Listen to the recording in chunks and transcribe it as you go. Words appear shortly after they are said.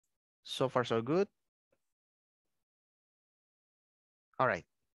So far, so good. All right,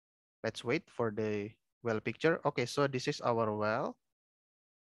 let's wait for the well picture. Okay, so this is our well.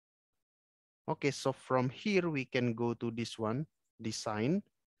 Okay, so from here, we can go to this one, design,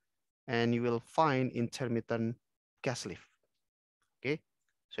 and you will find intermittent gas lift. Okay,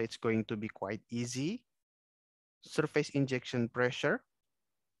 so it's going to be quite easy. Surface injection pressure,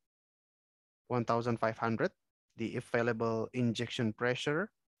 1,500, the available injection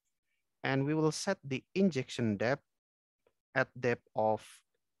pressure, and we will set the injection depth at depth of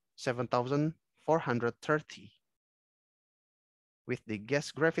 7,430 with the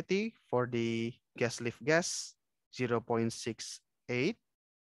gas gravity for the gas lift gas 0.68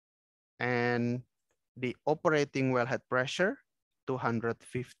 and the operating wellhead pressure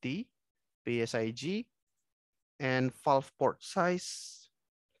 250 psig and valve port size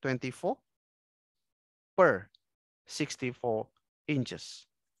 24 per 64 inches.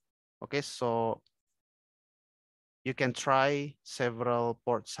 Okay, so you can try several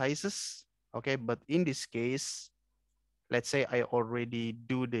port sizes. Okay, but in this case, let's say I already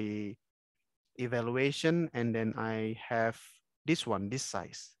do the evaluation and then I have this one, this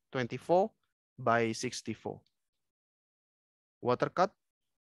size, 24 by 64. Water cut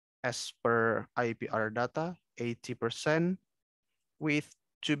as per IPR data, 80% with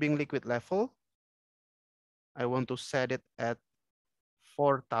tubing liquid level. I want to set it at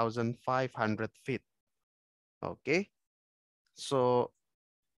 4,500 feet. Okay, so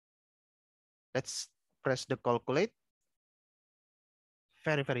let's press the calculate.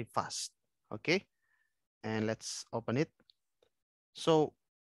 Very, very fast. Okay, and let's open it. So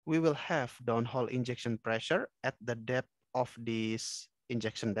we will have downhole injection pressure at the depth of this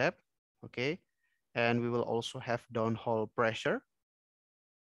injection depth. Okay, and we will also have downhole pressure.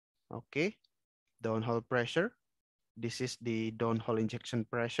 Okay, downhole pressure. This is the downhole injection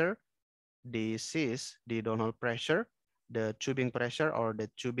pressure. This is the downhole pressure, the tubing pressure or the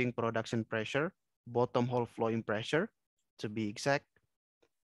tubing production pressure, bottom hole flowing pressure to be exact.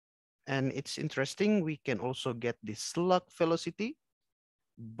 And it's interesting, we can also get the slug velocity,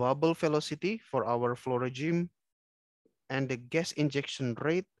 bubble velocity for our flow regime, and the gas injection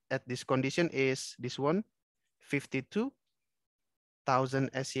rate at this condition is this one,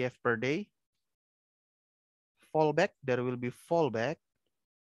 52,000 SCF per day. Fallback, there will be fallback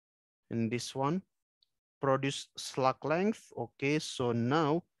in this one. Produce slug length. Okay, so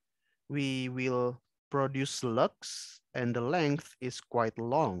now we will produce slugs and the length is quite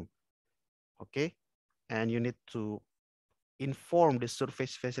long. Okay, and you need to inform the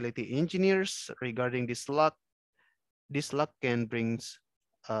surface facility engineers regarding this slug. This slug can bring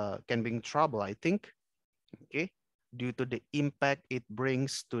trouble, I think. Okay, due to the impact it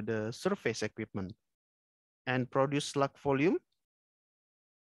brings to the surface equipment. And produce slug volume,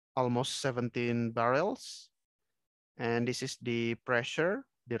 almost 17 barrels. And this is the pressure,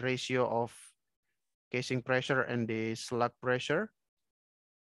 the ratio of casing pressure and the slug pressure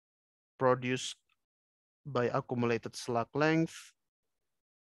produced by accumulated slug length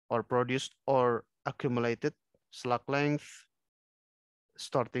or produced or accumulated slug length,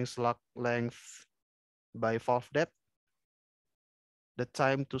 starting slug length by valve depth, the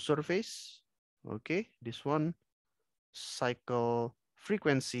time to surface. Okay, this one, cycle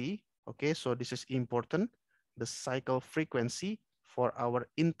frequency. Okay, so this is important, the cycle frequency for our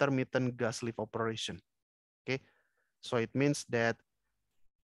intermittent gas lift operation. Okay, so it means that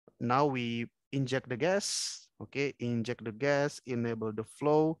now we inject the gas. Okay, inject the gas, enable the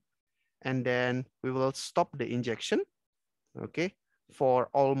flow, and then we will stop the injection. Okay, for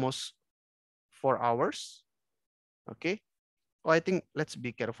almost 4 hours. Okay, oh, I think let's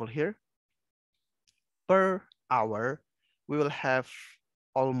be careful here. Per hour, we will have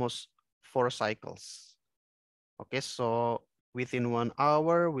almost 4 cycles. Okay, so within 1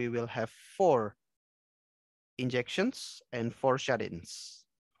 hour, we will have 4 injections and 4 shut-ins.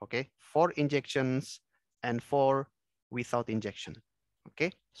 Okay, 4 injections and 4 without injection.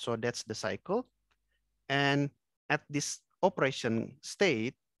 Okay, so that's the cycle. And at this operation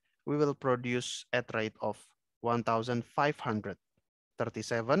state, we will produce at rate of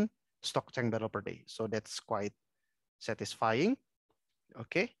 1,537 stock tank barrel per day. So that's quite satisfying.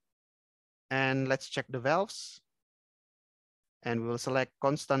 Okay, and let's check the valves. And we will select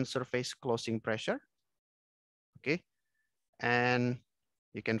constant surface closing pressure. Okay, and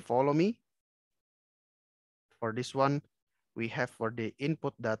you can follow me. For this one, we have for the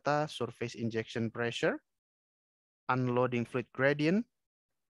input data, surface injection pressure, unloading fluid gradient.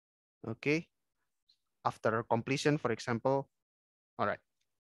 Okay, after completion, for example, all right,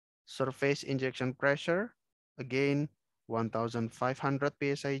 surface injection pressure, again, 1,500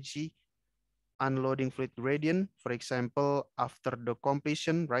 psig unloading fluid gradient, for example, after the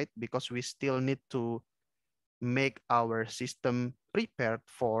completion, right? Because we still need to make our system prepared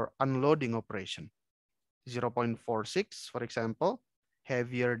for unloading operation. 0.46, for example,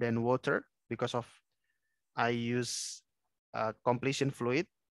 heavier than water because of I use completion fluid,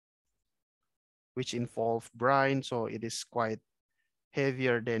 which involve brine, so it is quite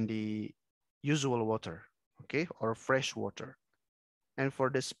heavier than the usual water, okay, or fresh water. And for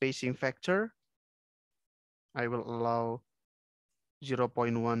the spacing factor, I will allow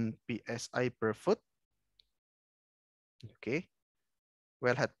 0.1 psi per foot, okay.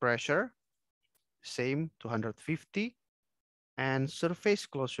 Wellhead pressure, same, 250, and surface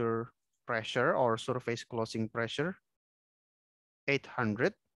closure pressure or surface closing pressure,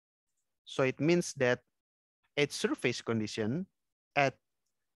 800. So it means that at surface condition, at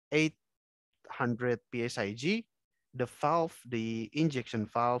 800 psig, the valve, the injection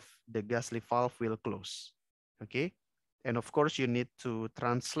valve, the gas lift valve will close, okay? And of course, you need to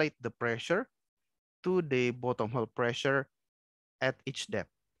translate the pressure to the bottom hole pressure at each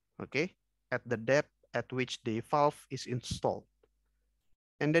depth, okay? At the depth at which the valve is installed.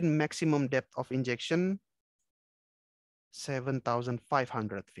 And then maximum depth of injection,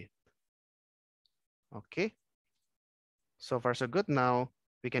 7,500 feet. Okay, so far so good. Now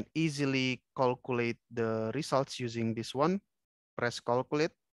we can easily calculate the results using this one. Press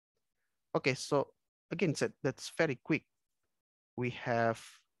calculate. Okay, so again, that's very quick. We have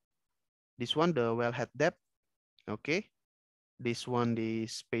this one, the wellhead depth. Okay, this one, the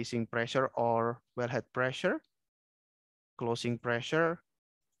spacing pressure or wellhead pressure, closing pressure,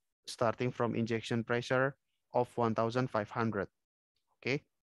 starting from injection pressure of 1,500. Okay,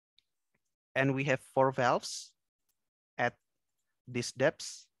 and we have 4 valves at these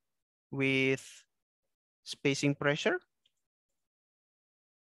depths with spacing pressure,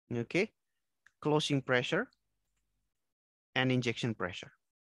 okay, closing pressure, and injection pressure.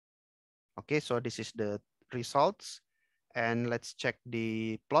 Okay, so this is the results. And let's check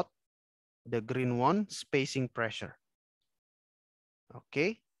the plot. The green one, spacing pressure.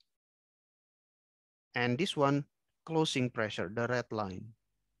 Okay. And this one, closing pressure, the red line.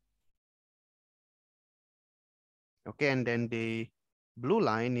 Okay, and then the blue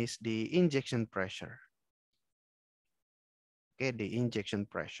line is the injection pressure. Okay, the injection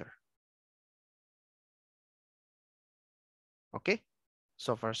pressure. Okay,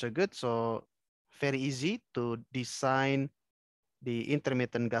 so far so good. So very easy to design the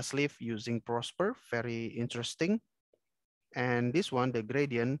intermittent gas lift using Prosper. Very interesting. And this one, the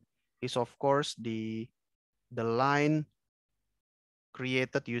gradient, is of course the line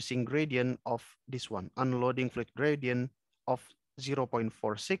created using gradient of this one, unloading fluid gradient of 0.46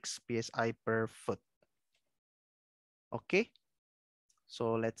 psi per foot. Okay,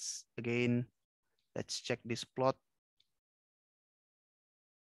 so let's check this plot.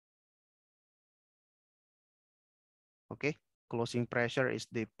 Okay, closing pressure is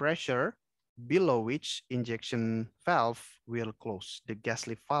the pressure below which injection valve will close, the gas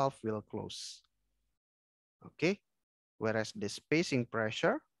lift valve will close. Okay, whereas the spacing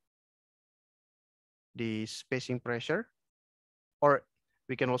pressure, or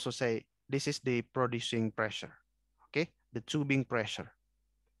we can also say this is the producing pressure, okay, the tubing pressure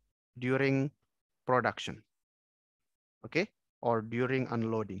during production, okay, or during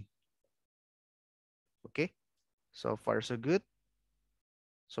unloading. Okay, so far so good.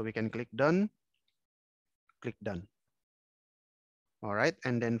 So we can click done, click done. All right,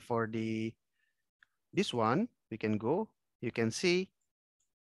 and then for this one, we can go, you can see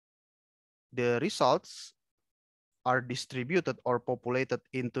the results are distributed or populated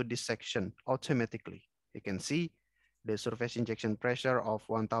into this section automatically. You can see the surface injection pressure of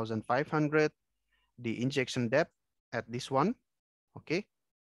 1,500, the injection depth at this one, okay?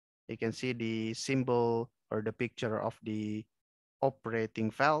 You can see the symbol or the picture of the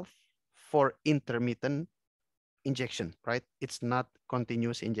operating valve for intermittent injection, right? It's not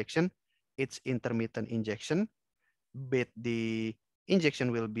continuous injection, it's intermittent injection, but the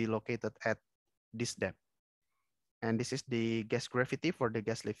injection will be located at this depth. And this is the gas gravity for the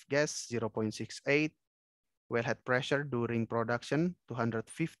gas lift gas, 0.68. Wellhead pressure during production,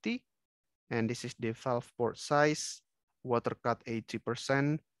 250. And this is the valve port size, water cut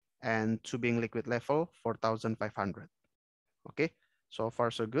 80%, and tubing liquid level, 4,500. Okay, so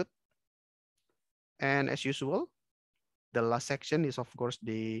far so good. And as usual, the last section is of course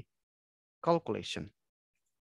the calculation.